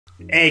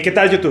Hey, ¿qué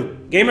tal YouTube?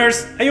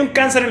 Gamers, hay un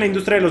cáncer en la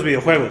industria de los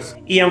videojuegos,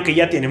 y aunque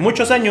ya tiene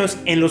muchos años,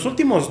 en los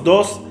últimos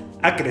 2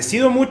 ha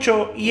crecido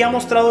mucho y ha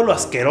mostrado lo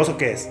asqueroso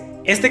que es.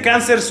 Este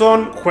cáncer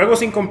son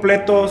juegos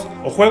incompletos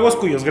o juegos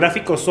cuyos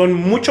gráficos son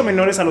mucho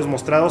menores a los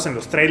mostrados en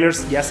los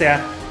trailers, ya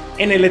sea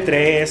en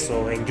L3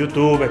 o en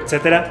YouTube,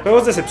 etc.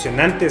 Juegos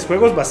decepcionantes,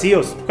 juegos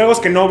vacíos, juegos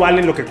que no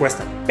valen lo que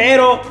cuestan.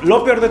 Pero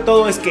lo peor de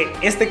todo es que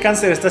este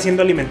cáncer está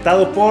siendo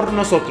alimentado por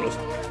nosotros,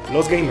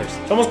 los gamers.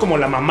 Somos como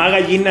la mamá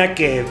gallina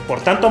que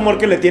por tanto amor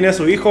que le tiene a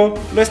su hijo,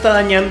 lo está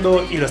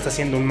dañando y lo está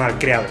haciendo un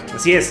malcriado.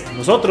 Así es,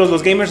 nosotros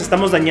los gamers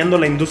estamos dañando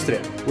la industria.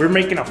 We're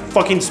making a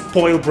fucking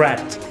spoiled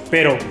brat.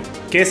 Pero,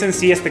 ¿qué es en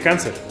sí este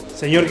cáncer?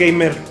 Señor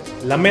gamer,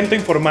 lamento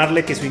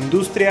informarle que su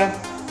industria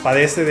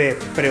padece de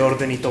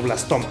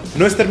preordenitoblastoma.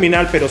 No es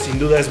terminal, pero sin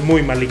duda es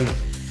muy maligno.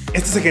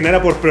 Este se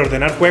genera por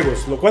preordenar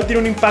juegos, lo cual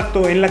tiene un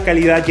impacto en la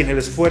calidad y en el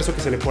esfuerzo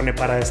que se le pone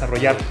para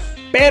desarrollarlos.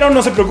 Pero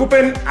no se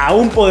preocupen,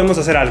 aún podemos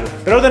hacer algo.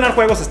 Preordenar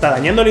juegos está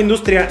dañando a la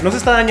industria, nos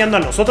está dañando a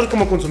nosotros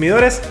como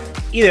consumidores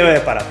y debe de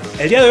parar.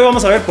 El día de hoy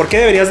vamos a ver por qué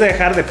deberías de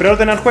dejar de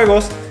preordenar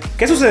juegos,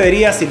 qué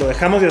sucedería si lo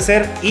dejamos de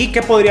hacer y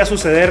qué podría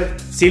suceder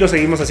si lo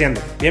seguimos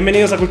haciendo.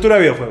 Bienvenidos a Cultura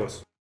de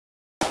Videojuegos.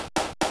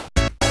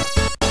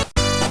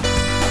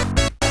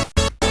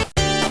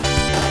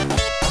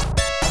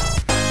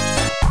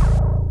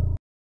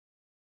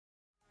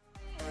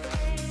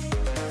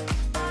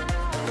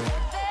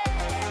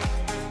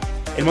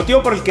 El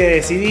motivo por el que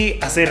decidí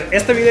hacer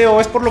este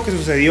video es por lo que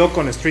sucedió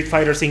con Street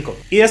Fighter V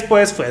y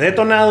después fue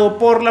detonado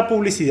por la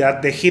publicidad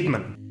de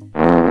Hitman.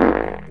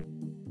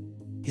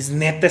 ¿Es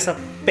neta esa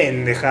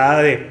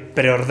pendejada de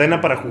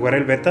preordena para jugar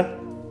el beta?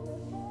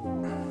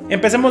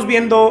 Empecemos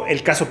viendo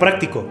el caso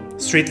práctico,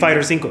 Street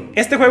Fighter V.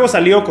 Este juego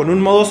salió con un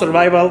modo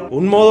survival,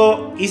 un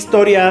modo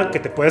historia que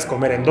te puedes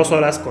comer en 2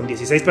 horas con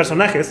 16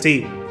 personajes,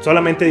 sí,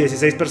 solamente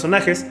 16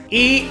 personajes,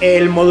 y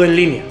el modo en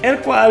línea, el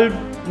cual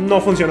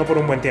no funcionó por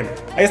un buen tiempo.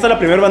 Ahí está la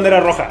primera bandera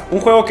roja, un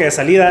juego que de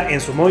salida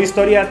en su modo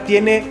historia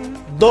tiene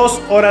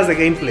 2 horas de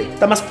gameplay.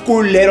 Está más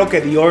culero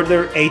que The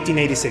Order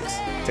 1886.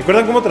 ¿Se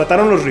acuerdan cómo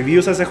trataron los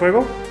reviews a ese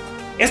juego?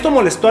 Esto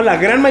molestó a la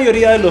gran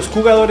mayoría de los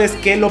jugadores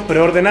que lo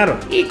preordenaron,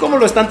 y como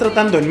lo están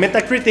tratando en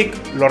Metacritic,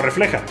 lo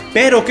refleja.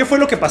 Pero, ¿qué fue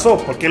lo que pasó?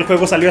 ¿Por qué el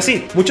juego salió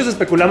así? Muchos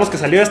especulamos que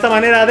salió de esta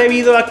manera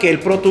debido a que el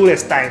Pro Tour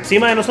está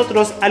encima de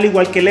nosotros, al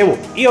igual que el Evo,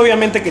 y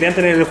obviamente querían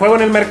tener el juego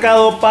en el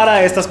mercado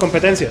para estas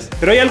competencias.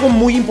 Pero hay algo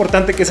muy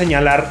importante que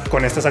señalar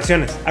con estas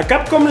acciones. A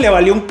Capcom le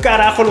valió un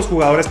carajo los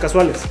jugadores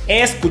casuales.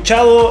 He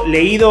escuchado,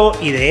 leído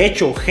y de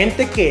hecho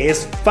gente que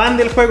es fan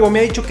del juego me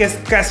ha dicho que es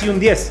casi un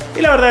 10.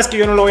 Y la verdad es que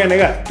yo no lo voy a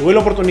negar. Tuve la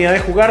oportunidad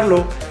de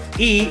jugarlo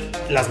y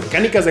las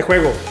mecánicas de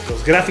juego,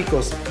 los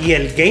gráficos y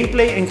el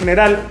gameplay en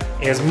general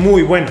es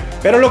muy bueno.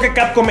 Pero lo que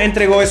Capcom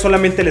entregó es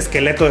solamente el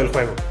esqueleto del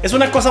juego. Es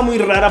una cosa muy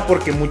rara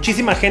porque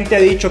muchísima gente ha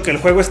dicho que el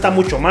juego está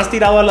mucho más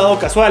tirado al lado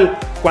casual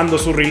cuando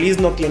su release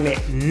no tiene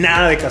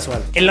nada de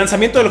casual. El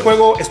lanzamiento del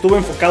juego estuvo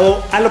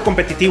enfocado a lo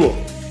competitivo.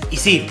 Y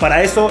sí,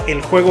 para eso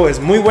el juego es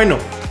muy bueno.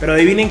 Pero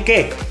adivinen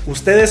qué,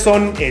 ustedes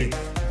son el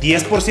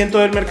 10%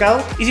 del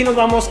mercado. Y si nos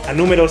vamos a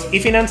números y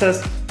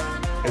finanzas,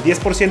 el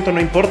 10%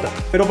 no importa.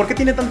 ¿Pero por qué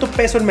tiene tanto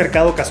peso el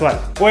mercado casual?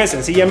 Pues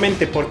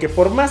sencillamente porque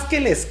por más que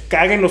les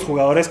caguen los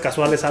jugadores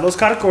casuales a los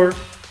hardcore,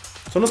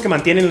 son los que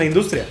mantienen la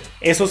industria.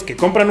 Esos que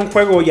compran un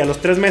juego y a los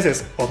 3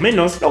 meses o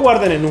menos lo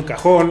guardan en un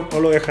cajón o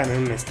lo dejan en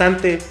un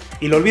estante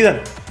y lo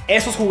olvidan.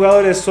 Esos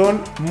jugadores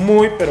son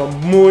muy pero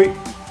muy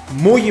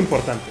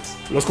importantes.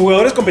 Los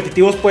jugadores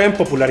competitivos pueden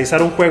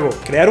popularizar un juego,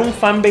 crear un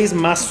fanbase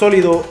más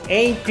sólido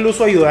e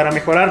incluso ayudar a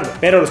mejorarlo.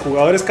 Pero los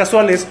jugadores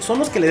casuales son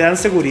los que le dan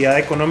seguridad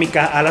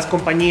económica a las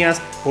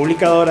compañías,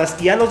 publicadoras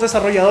y a los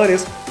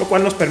desarrolladores, lo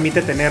cual nos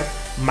permite tener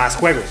más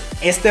juegos.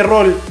 Este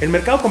rol, el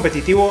mercado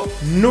competitivo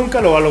nunca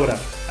lo va a lograr.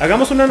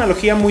 Hagamos una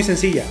analogía muy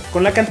sencilla.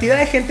 Con la cantidad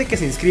de gente que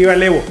se inscribe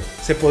al Evo,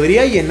 ¿se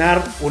podría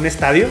llenar un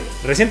estadio?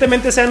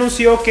 Recientemente se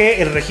anunció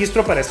que el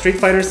registro para Street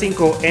Fighter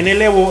V en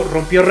el Evo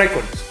rompió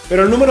récords,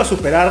 pero el número a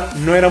superar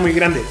no era muy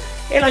grande.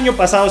 El año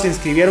pasado se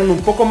inscribieron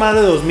un poco más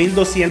de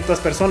 2.200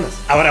 personas.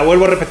 Ahora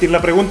vuelvo a repetir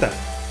la pregunta.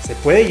 ¿Se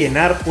puede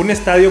llenar un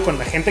estadio con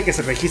la gente que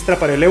se registra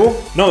para el Evo?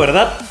 No,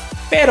 ¿verdad?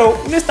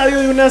 Pero un estadio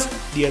de unas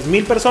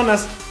 10.000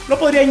 personas lo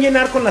podrían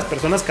llenar con las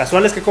personas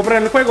casuales que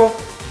compran el juego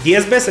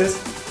 10 veces,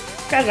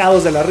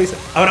 cagados de la risa.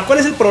 Ahora, ¿cuál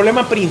es el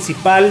problema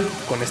principal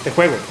con este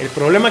juego? El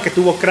problema que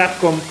tuvo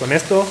Capcom con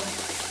esto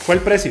fue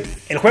el precio.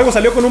 El juego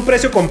salió con un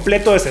precio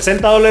completo de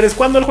 $60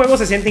 cuando el juego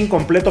se siente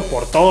incompleto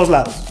por todos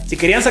lados. Si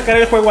querían sacar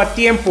el juego a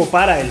tiempo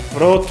para el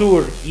Pro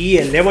Tour y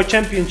el Evo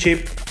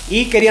Championship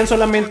y querían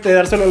solamente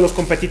dárselo a los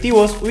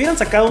competitivos, hubieran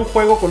sacado un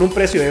juego con un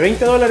precio de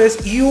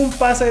 $20 y un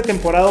pase de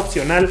temporada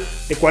opcional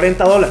de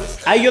 $40.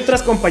 Hay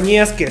otras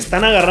compañías que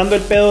están agarrando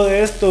el pedo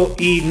de esto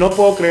y no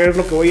puedo creer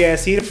lo que voy a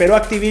decir, pero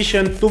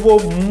Activision tuvo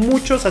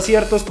muchos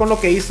aciertos con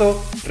lo que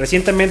hizo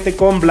recientemente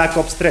con Black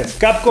Ops 3.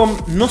 Capcom,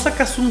 no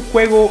sacas un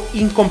juego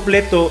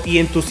incompleto y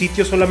en tu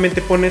sitio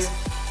solamente pones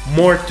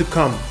More to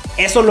Come.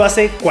 Eso lo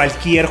hace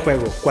cualquier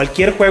juego.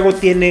 Cualquier juego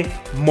tiene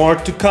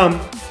More to Come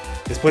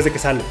después de que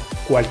sale.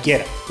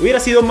 Cualquiera. Hubiera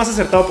sido más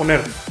acertado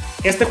poner: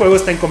 este juego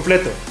está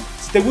incompleto.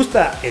 Si te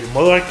gusta el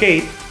modo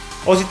arcade,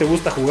 o si te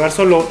gusta jugar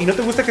solo y no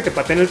te gusta que te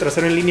pateen el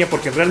trasero en línea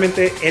porque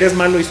realmente eres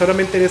malo y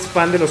solamente eres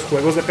fan de los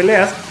juegos de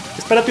peleas,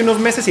 espérate unos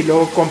meses y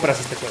luego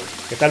compras este juego.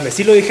 Que tal vez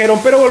sí lo dijeron,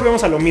 pero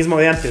volvemos a lo mismo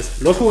de antes.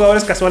 Los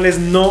jugadores casuales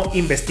no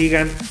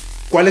investigan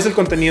cuál es el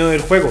contenido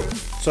del juego.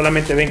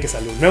 Solamente ven que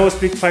sale un nuevo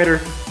Street Fighter,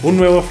 un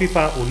nuevo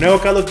FIFA, un nuevo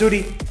Call of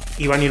Duty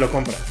y van y lo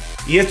compran.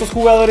 Y estos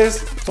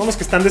jugadores son los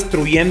que están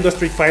destruyendo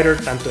Street Fighter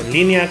tanto en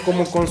línea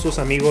como con sus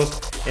amigos,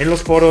 en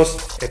los foros,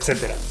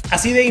 etc.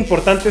 Así de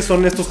importantes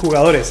son estos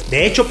jugadores.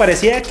 De hecho,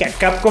 parecía que a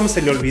Capcom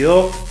se le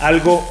olvidó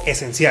algo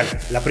esencial.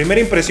 La primera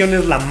impresión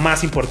es la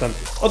más importante.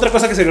 Otra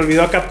cosa que se le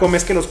olvidó a Capcom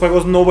es que los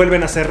juegos no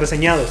vuelven a ser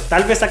reseñados.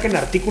 Tal vez saquen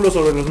artículos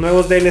sobre los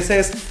nuevos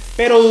DLCs,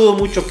 pero dudo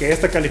mucho que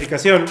esta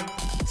calificación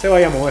se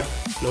vaya a mover.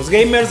 Los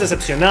gamers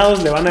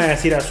decepcionados le van a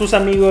decir a sus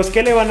amigos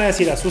que le van a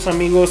decir a sus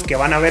amigos que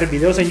van a ver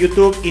videos en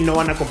YouTube y no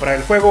van a comprar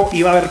el juego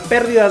y va a haber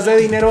pérdidas de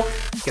dinero,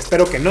 que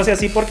espero que no sea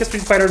así porque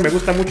Street Fighter me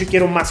gusta mucho y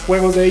quiero más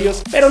juegos de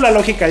ellos, pero la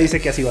lógica dice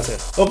que así va a ser.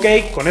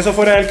 Ok, con eso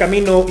fuera del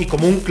camino y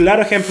como un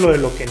claro ejemplo de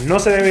lo que no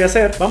se debe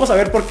hacer, vamos a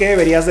ver por qué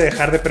deberías de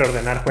dejar de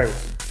preordenar juegos.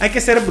 Hay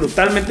que ser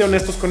brutalmente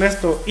honestos con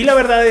esto y la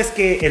verdad es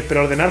que el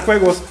preordenar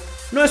juegos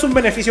no es un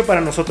beneficio para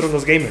nosotros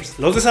los gamers.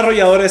 Los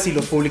desarrolladores y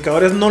los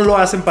publicadores no lo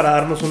hacen para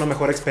darnos una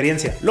mejor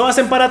experiencia. Lo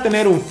hacen para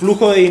tener un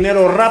flujo de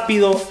dinero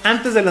rápido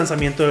antes del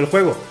lanzamiento del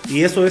juego.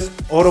 Y eso es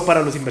oro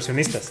para los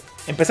inversionistas.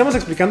 Empecemos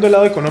explicando el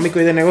lado económico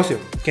y de negocio,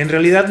 que en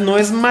realidad no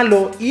es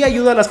malo y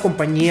ayuda a las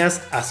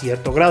compañías a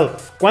cierto grado.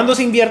 Cuando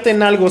se invierte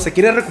en algo, se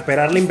quiere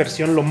recuperar la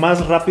inversión lo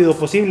más rápido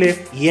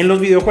posible y en los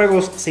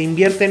videojuegos se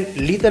invierten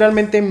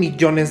literalmente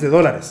millones de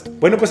dólares.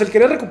 Bueno, pues el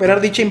querer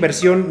recuperar dicha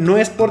inversión no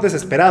es por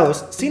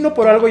desesperados, sino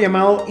por algo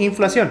llamado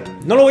inflación.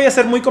 No lo voy a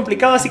hacer muy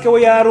complicado, así que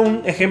voy a dar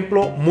un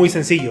ejemplo muy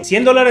sencillo.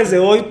 $100 de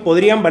hoy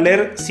podrían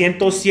valer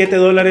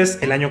 $107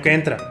 el año que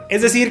entra.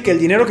 Es decir, que el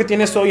dinero que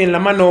tienes hoy en la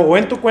mano o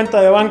en tu cuenta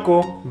de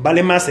banco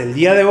vale más el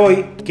día de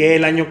hoy que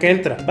el año que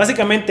entra.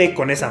 Básicamente,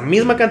 con esa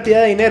misma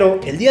cantidad de dinero,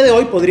 el día de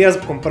hoy podrías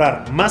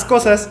comprar más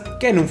cosas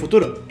que en un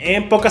futuro.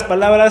 En pocas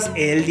palabras,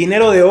 el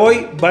dinero de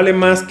hoy vale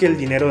más que el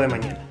dinero de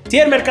mañana. Si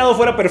el mercado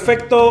fuera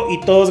perfecto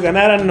y todos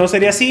ganaran, no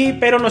sería así,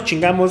 pero nos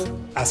chingamos,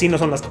 así no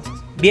son las cosas.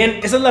 Bien,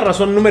 esa es la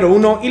razón número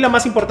 1 y la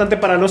más importante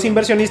para los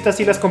inversionistas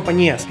y las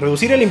compañías.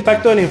 Reducir el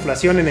impacto de la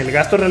inflación en el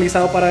gasto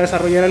realizado para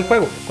desarrollar el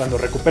juego. Cuando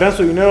recuperan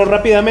su dinero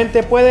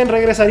rápidamente, pueden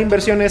regresar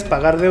inversiones,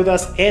 pagar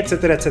deudas,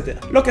 etcétera,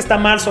 etcétera. Lo que está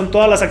mal son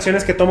todas las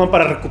acciones que toman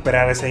para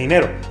recuperar ese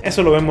dinero.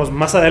 Eso lo vemos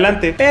más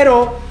adelante,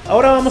 pero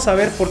ahora vamos a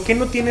ver por qué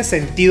no tiene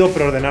sentido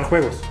preordenar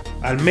juegos.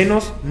 Al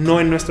menos no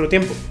en nuestro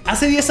tiempo.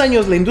 Hace 10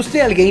 años la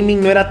industria del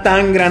gaming no era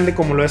tan grande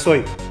como lo es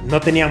hoy.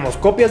 No teníamos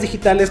copias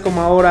digitales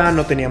como ahora,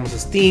 no teníamos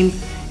Steam,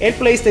 el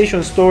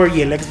PlayStation Store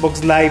y el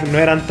Xbox Live no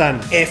eran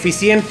tan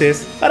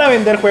eficientes para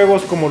vender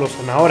juegos como lo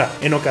son ahora.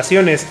 En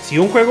ocasiones, si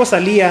un juego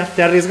salía,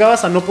 te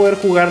arriesgabas a no poder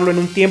jugarlo en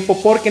un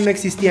tiempo porque no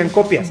existían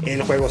copias.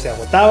 El juego se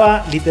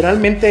agotaba,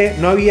 literalmente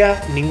no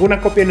había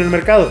ninguna copia en el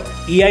mercado.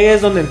 Y ahí es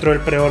donde entró el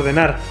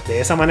preordenar.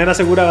 De esa manera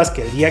asegurabas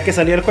que el día que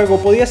salía el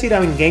juego podías ir a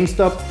un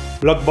GameStop,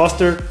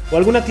 Blockbuster o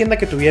alguna tienda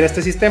que tuviera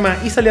este sistema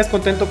y salías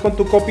contento con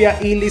tu copia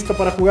y listo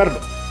para jugarlo.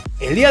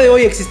 El día de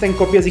hoy existen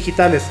copias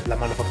digitales. La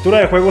manufactura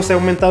de juegos se ha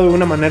aumentado de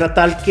una manera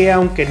tal que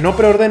aunque no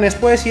preordenes,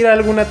 puedes ir a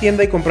alguna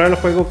tienda y comprar el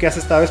juego que has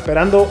estado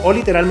esperando o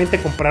literalmente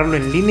comprarlo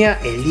en línea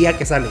el día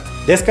que sale,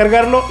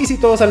 descargarlo y si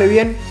todo sale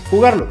bien,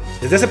 jugarlo.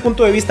 Desde ese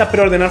punto de vista,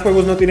 preordenar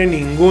juegos no tiene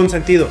ningún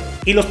sentido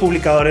y los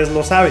publicadores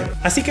lo saben.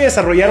 Así que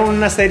desarrollaron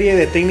una serie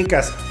de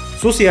técnicas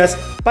sucias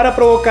para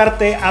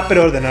provocarte a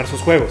preordenar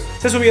sus juegos.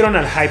 Se subieron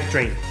al hype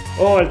train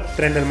o al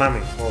tren del mame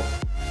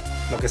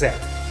o lo que sea.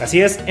 Así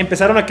es,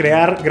 empezaron a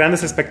crear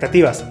grandes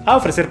expectativas, a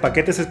ofrecer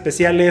paquetes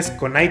especiales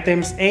con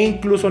ítems e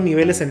incluso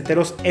niveles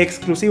enteros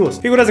exclusivos,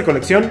 figuras de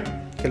colección,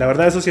 que la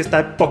verdad eso sí está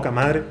de poca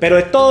madre. Pero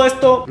de todo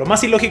esto, lo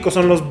más ilógico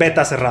son los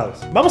betas cerrados.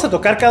 Vamos a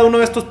tocar cada uno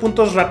de estos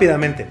puntos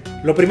rápidamente.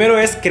 Lo primero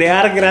es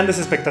crear grandes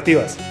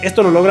expectativas.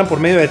 Esto lo logran por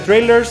medio de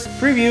trailers,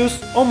 previews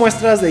o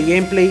muestras de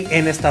gameplay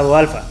en estado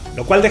alfa,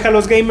 lo cual deja a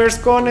los gamers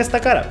con esta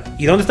cara.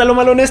 ¿Y dónde está lo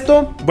malo en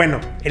esto? Bueno,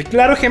 el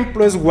claro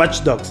ejemplo es Watch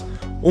Dogs,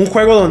 un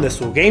juego donde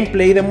su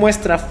gameplay de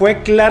muestra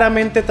fue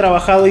claramente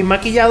trabajado y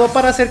maquillado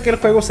para hacer que el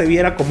juego se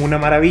viera como una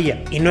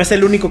maravilla. Y no es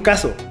el único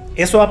caso.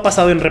 Eso ha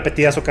pasado en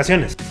repetidas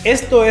ocasiones.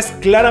 Esto es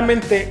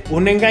claramente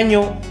un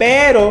engaño,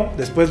 pero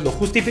después lo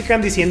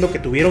justifican diciendo que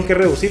tuvieron que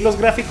reducir los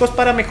gráficos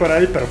para mejorar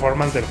el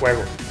performance del juego.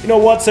 You know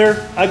what, sir?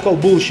 I call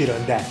bullshit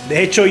on that.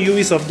 De hecho,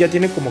 Ubisoft ya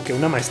tiene como que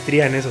una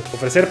maestría en eso.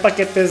 Ofrecer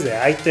paquetes de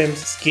items,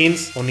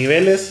 skins o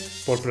niveles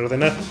por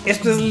preordenar.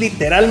 Esto es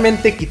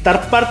literalmente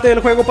quitar parte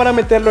del juego para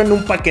meterlo en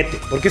un paquete.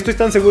 ¿Por qué estoy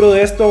tan seguro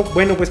de esto?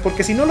 Bueno, pues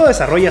porque si no lo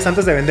desarrollas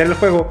antes de vender el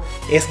juego,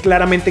 es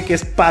claramente que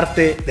es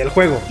parte del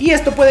juego. Y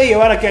esto puede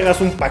llevar a que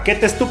hagas un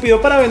paquete estúpido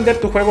para vender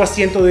tu juego a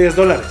 $110.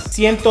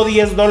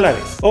 $110.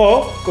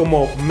 O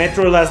como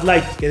Metro Last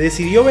Light, que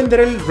decidió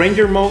vender el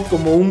Ranger Mode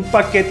como un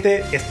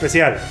paquete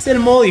especial. Es el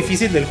modo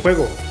difícil del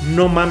juego,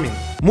 no mamen.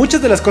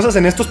 Muchas de las cosas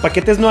en estos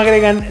paquetes no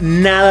agregan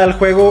nada al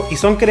juego y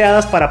son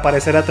creadas para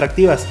parecer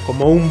atractivas,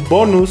 como un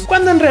bonus,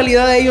 cuando en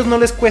realidad a ellos no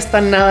les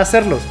cuesta nada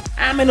hacerlos,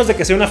 a menos de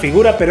que sea una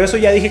figura, pero eso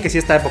ya dije que sí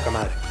está de poca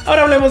madre.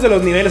 Ahora hablemos de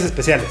los niveles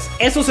especiales.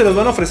 Estos se los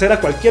van a ofrecer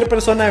a cualquier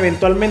persona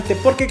eventualmente,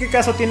 porque qué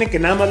caso tiene que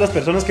nada más las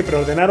personas que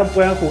preordenaron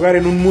puedan jugar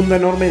en un mundo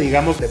enorme,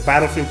 digamos, de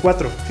Battlefield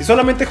 4. Si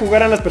solamente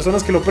jugaran las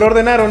personas que lo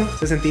preordenaron,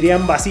 se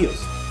sentirían vacíos.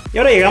 Y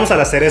ahora llegamos a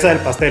la cereza del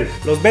pastel,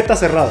 los betas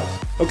cerrados.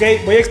 Ok,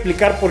 voy a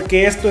explicar por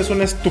qué esto es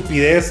una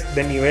estupidez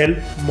de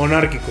nivel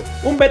monárquico.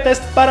 Un beta es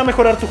para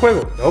mejorar tu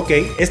juego. Ok,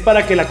 es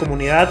para que la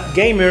comunidad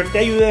gamer te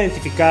ayude a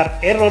identificar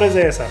errores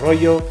de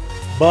desarrollo,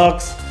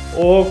 bugs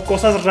o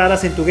cosas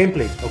raras en tu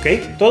gameplay. Ok,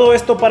 todo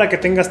esto para que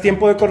tengas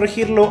tiempo de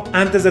corregirlo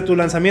antes de tu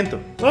lanzamiento.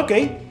 Ok,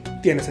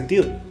 tiene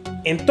sentido.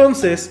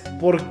 Entonces,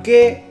 ¿por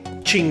qué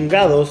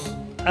chingados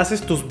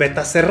haces tus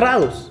betas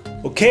cerrados?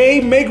 Ok,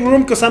 make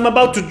room cause I'm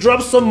about to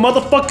drop some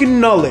motherfucking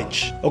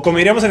knowledge. O como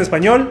diríamos en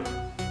español,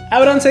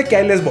 ábranse que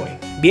ahí les voy.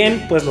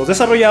 Bien, pues los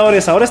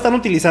desarrolladores ahora están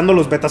utilizando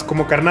los betas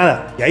como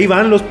carnada, y ahí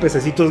van los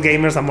pececitos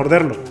gamers a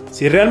morderlo.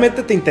 Si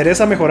realmente te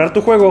interesa mejorar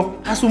tu juego,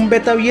 haz un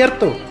beta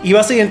abierto, y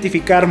vas a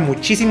identificar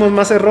muchísimos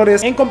más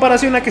errores en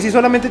comparación a que si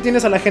solamente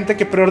tienes a la gente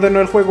que preordenó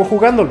el juego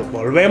jugándolo.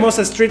 Volvemos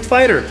a Street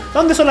Fighter,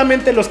 donde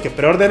solamente los que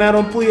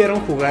preordenaron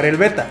pudieron jugar el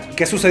beta.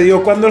 ¿Qué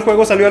sucedió cuando el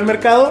juego salió al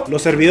mercado?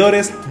 Los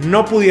servidores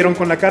no pudieron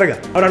con la carga.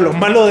 Ahora, lo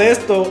malo de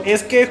esto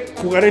es que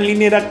jugar en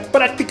línea era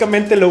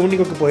prácticamente lo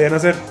único que podían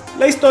hacer.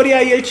 La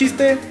historia y el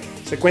chiste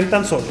se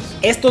cuentan solos.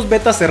 Estos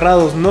betas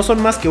cerrados no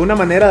son más que una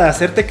manera de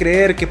hacerte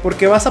creer que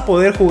porque vas a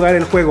poder jugar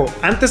el juego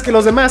antes que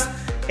los demás,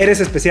 eres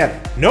especial.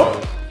 No,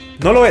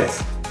 no lo eres.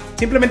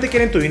 Simplemente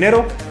quieren tu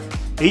dinero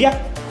y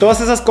ya.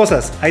 Todas esas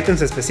cosas,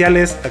 ítems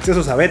especiales,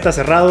 accesos a betas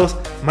cerrados,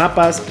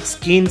 mapas,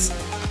 skins,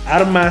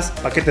 armas,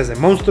 paquetes de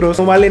monstruos,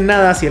 no valen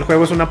nada si el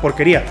juego es una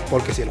porquería,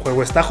 porque si el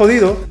juego está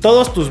jodido,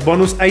 todos tus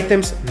bonus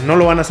items no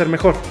lo van a hacer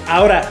mejor.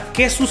 Ahora,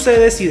 ¿qué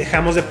sucede si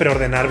dejamos de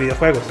preordenar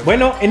videojuegos?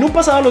 Bueno, en un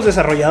pasado los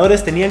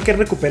desarrolladores tenían que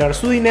recuperar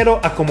su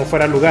dinero a como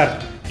fuera lugar,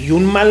 y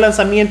un mal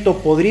lanzamiento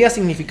podría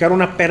significar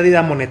una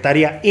pérdida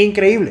monetaria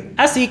increíble.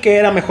 Así que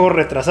era mejor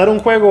retrasar un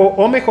juego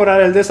o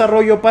mejorar el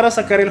desarrollo para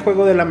sacar el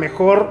juego de la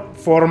mejor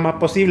forma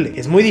posible.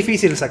 Es muy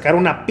difícil sacar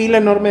una pila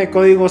enorme de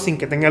código sin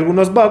que tenga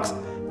algunos bugs,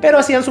 pero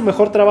hacían su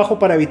mejor trabajo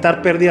para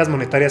evitar pérdidas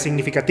monetarias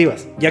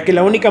significativas, ya que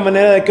la única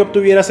manera de que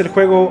obtuvieras el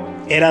juego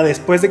era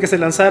después de que se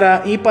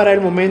lanzara, y para el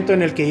momento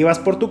en el que ibas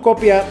por tu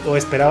copia o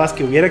esperabas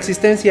que hubiera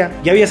existencia,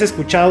 ya habías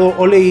escuchado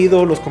o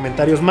leído los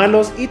comentarios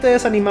malos y te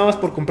desanimabas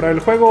por comprar el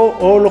juego,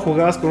 o lo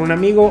jugabas con un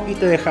amigo y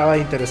te dejaba de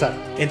interesar.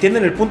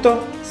 ¿Entienden el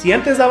punto? Si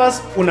antes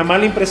dabas una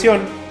mala impresión,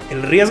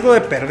 el riesgo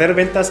de perder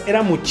ventas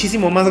era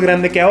muchísimo más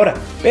grande que ahora,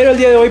 pero el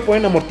día de hoy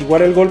pueden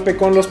amortiguar el golpe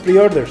con los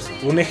pre-orders.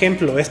 Un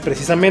ejemplo es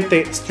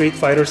precisamente Street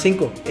Fighter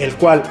V, el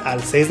cual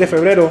al 6 de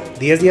febrero,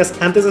 10 días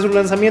antes de su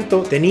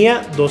lanzamiento,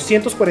 tenía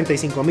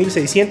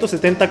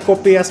 245.670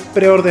 copias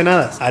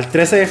preordenadas. Al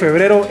 13 de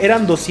febrero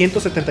eran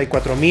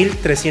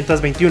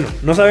 274.321.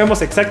 No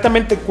sabemos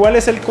exactamente cuál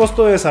es el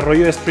costo de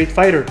desarrollo de Street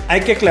Fighter.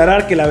 Hay que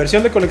aclarar que la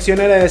versión de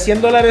colección era de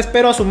 $100,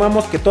 pero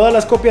asumamos que todas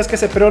las copias que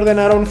se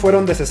preordenaron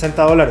fueron de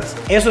 $60.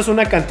 Eso es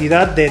una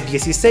cantidad de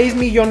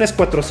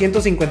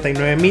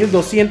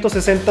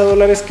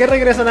 $16.459.260 que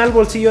regresan al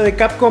bolsillo de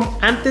Capcom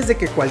antes de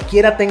que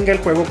cualquiera tenga el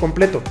juego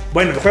completo.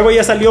 Bueno, el juego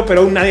ya salió,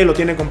 pero aún nadie lo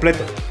tiene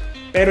completo.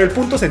 Pero el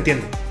punto se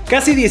entiende.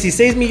 Casi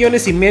 $16,5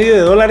 millones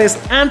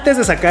antes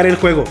de sacar el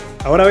juego.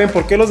 Ahora ven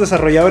por qué los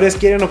desarrolladores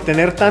quieren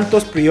obtener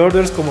tantos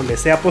pre-orders como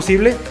les sea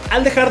posible.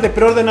 Al dejar de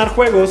preordenar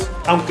juegos,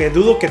 aunque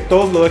dudo que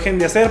todos lo dejen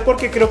de hacer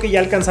porque creo que ya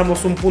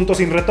alcanzamos un punto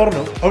sin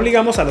retorno,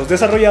 obligamos a los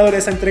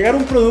desarrolladores a entregar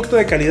un producto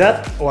de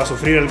calidad o a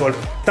sufrir el golpe.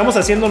 Estamos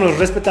haciéndonos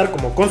respetar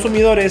como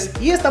consumidores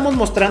y estamos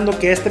mostrando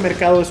que este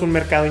mercado es un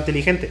mercado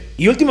inteligente.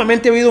 Y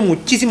últimamente ha habido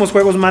muchísimos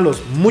juegos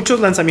malos, muchos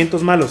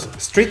lanzamientos malos.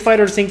 Street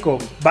Fighter V,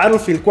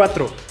 Battlefield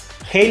 4,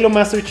 Halo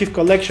Master Chief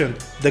Collection,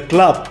 The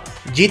Club,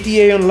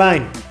 GTA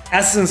Online,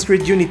 Assassin's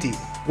Creed Unity,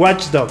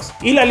 Watch Dogs,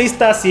 y la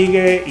lista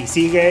sigue y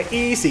sigue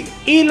y sigue.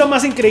 Y lo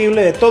más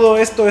increíble de todo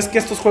esto es que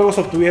estos juegos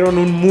obtuvieron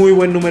un muy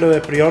buen número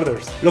de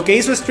pre-orders. Lo que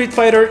hizo Street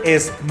Fighter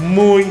es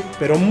muy,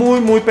 pero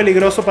muy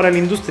peligroso para la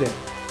industria,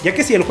 ya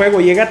que si el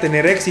juego llega a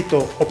tener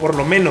éxito o por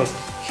lo menos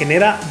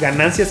genera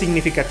ganancias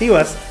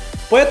significativas,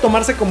 puede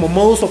tomarse como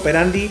modus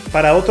operandi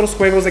para otros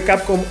juegos de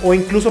Capcom o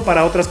incluso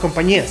para otras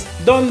compañías,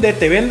 donde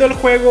te vendo el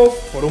juego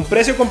por un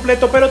precio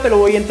completo pero te lo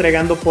voy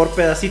entregando por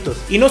pedacitos.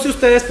 Y no sé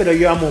ustedes, pero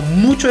yo amo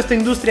mucho esta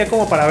industria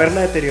como para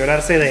verla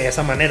deteriorarse de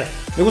esa manera.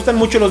 Me gustan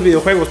mucho los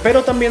videojuegos,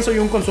 pero también soy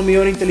un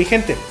consumidor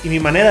inteligente y mi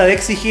manera de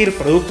exigir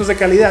productos de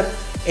calidad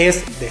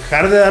es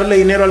dejar de darle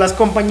dinero a las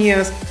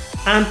compañías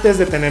antes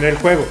de tener el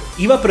juego.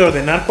 Iba a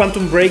preordenar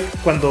Quantum Break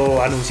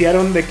cuando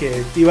anunciaron de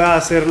que iba a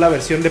hacer la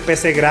versión de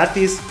PC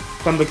gratis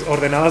cuando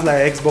ordenabas la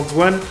de Xbox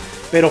One,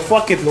 pero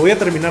fuck it, lo voy a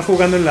terminar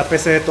jugando en la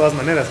PC de todas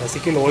maneras, así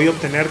que lo voy a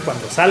obtener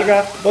cuando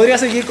salga. Podría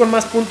seguir con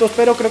más puntos,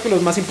 pero creo que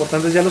los más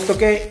importantes ya los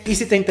toqué, y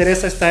si te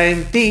interesa está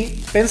en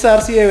ti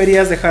pensar si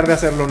deberías dejar de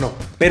hacerlo o no.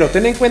 Pero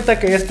ten en cuenta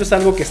que esto es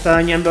algo que está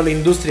dañando a la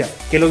industria,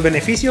 que los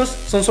beneficios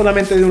son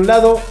solamente de un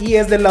lado y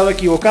es del lado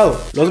equivocado.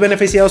 Los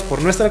beneficiados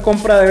por nuestra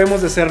compra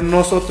debemos de ser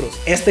nosotros.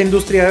 Esta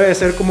industria debe de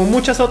ser como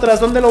muchas otras,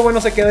 donde lo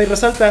bueno se queda y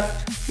resalta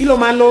y lo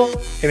malo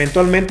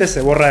eventualmente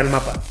se borra del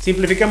mapa.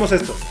 Simplifiquemos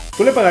esto.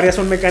 Tú le pagarías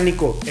a un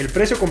mecánico el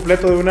precio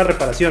completo de una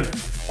reparación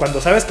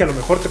cuando sabes que a lo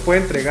mejor te puede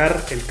entregar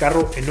el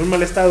carro en un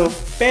mal estado,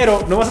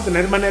 pero no vas a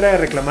tener manera de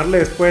reclamarle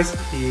después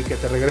y que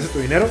te regrese tu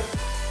dinero.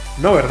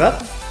 No, ¿verdad?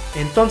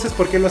 Entonces,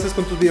 ¿por qué lo haces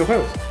con tus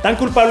videojuegos? Tan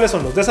culpables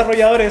son los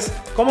desarrolladores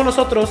como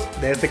nosotros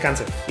de este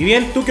cáncer. Y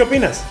bien, ¿tú qué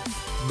opinas?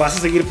 ¿Vas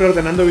a seguir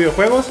preordenando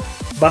videojuegos?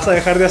 ¿Vas a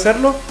dejar de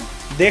hacerlo?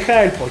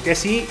 Deja el por qué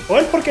sí o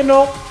el por qué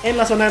no en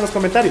la zona de los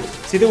comentarios.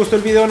 Si te gustó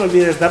el video, no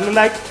olvides darle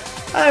like,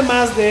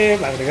 además de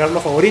agregarlo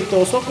a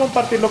favoritos o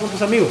compartirlo con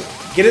tus amigos.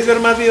 Si quieres ver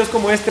más videos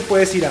como este,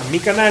 puedes ir a mi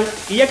canal,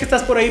 y ya que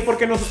estás por ahí, ¿por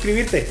qué no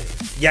suscribirte?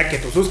 Ya que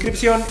tu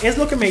suscripción es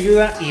lo que me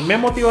ayuda y me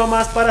motiva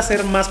más para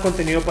hacer más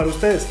contenido para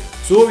ustedes.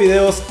 Subo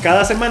videos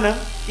cada semana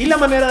y la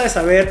manera de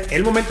saber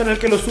el momento en el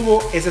que los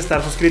subo es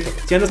estar suscrito.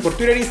 Si andas por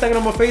Twitter,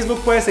 Instagram o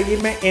Facebook, puedes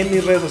seguirme en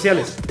mis redes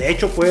sociales. De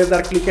hecho, puedes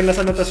dar clic en las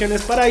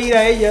anotaciones para ir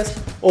a ellas,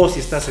 o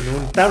si estás en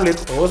un tablet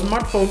o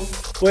smartphone,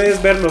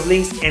 puedes ver los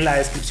links en la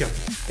descripción.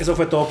 Eso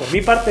fue todo por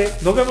mi parte.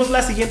 Nos vemos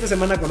la siguiente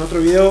semana con otro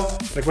video.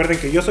 Recuerden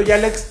que yo soy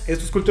Alex,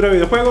 esto es Cultura de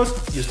Videojuegos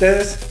y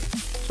ustedes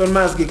son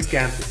más geeks que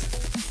antes.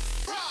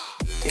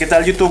 ¿Qué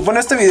tal, YouTube? Bueno,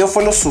 este video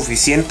fue lo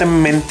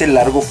suficientemente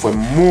largo, fue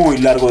muy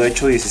largo, de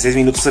hecho 16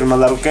 minutos es el más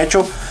largo que he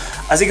hecho.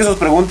 Así que sus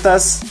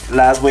preguntas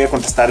las voy a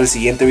contestar en el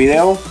siguiente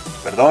video.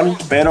 Perdón,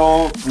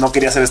 pero no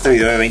quería hacer este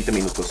video de 20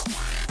 minutos.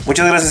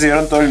 Muchas gracias si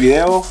vieron todo el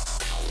video.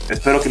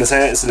 Espero que les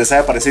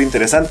haya parecido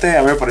interesante.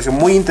 A mí me pareció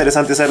muy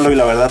interesante hacerlo y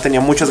la verdad tenía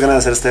muchas ganas de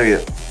hacer este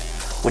video.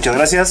 Muchas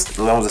gracias,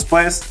 nos vemos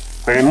después.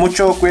 Jueguen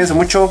mucho, cuídense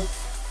mucho.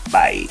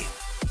 Bye.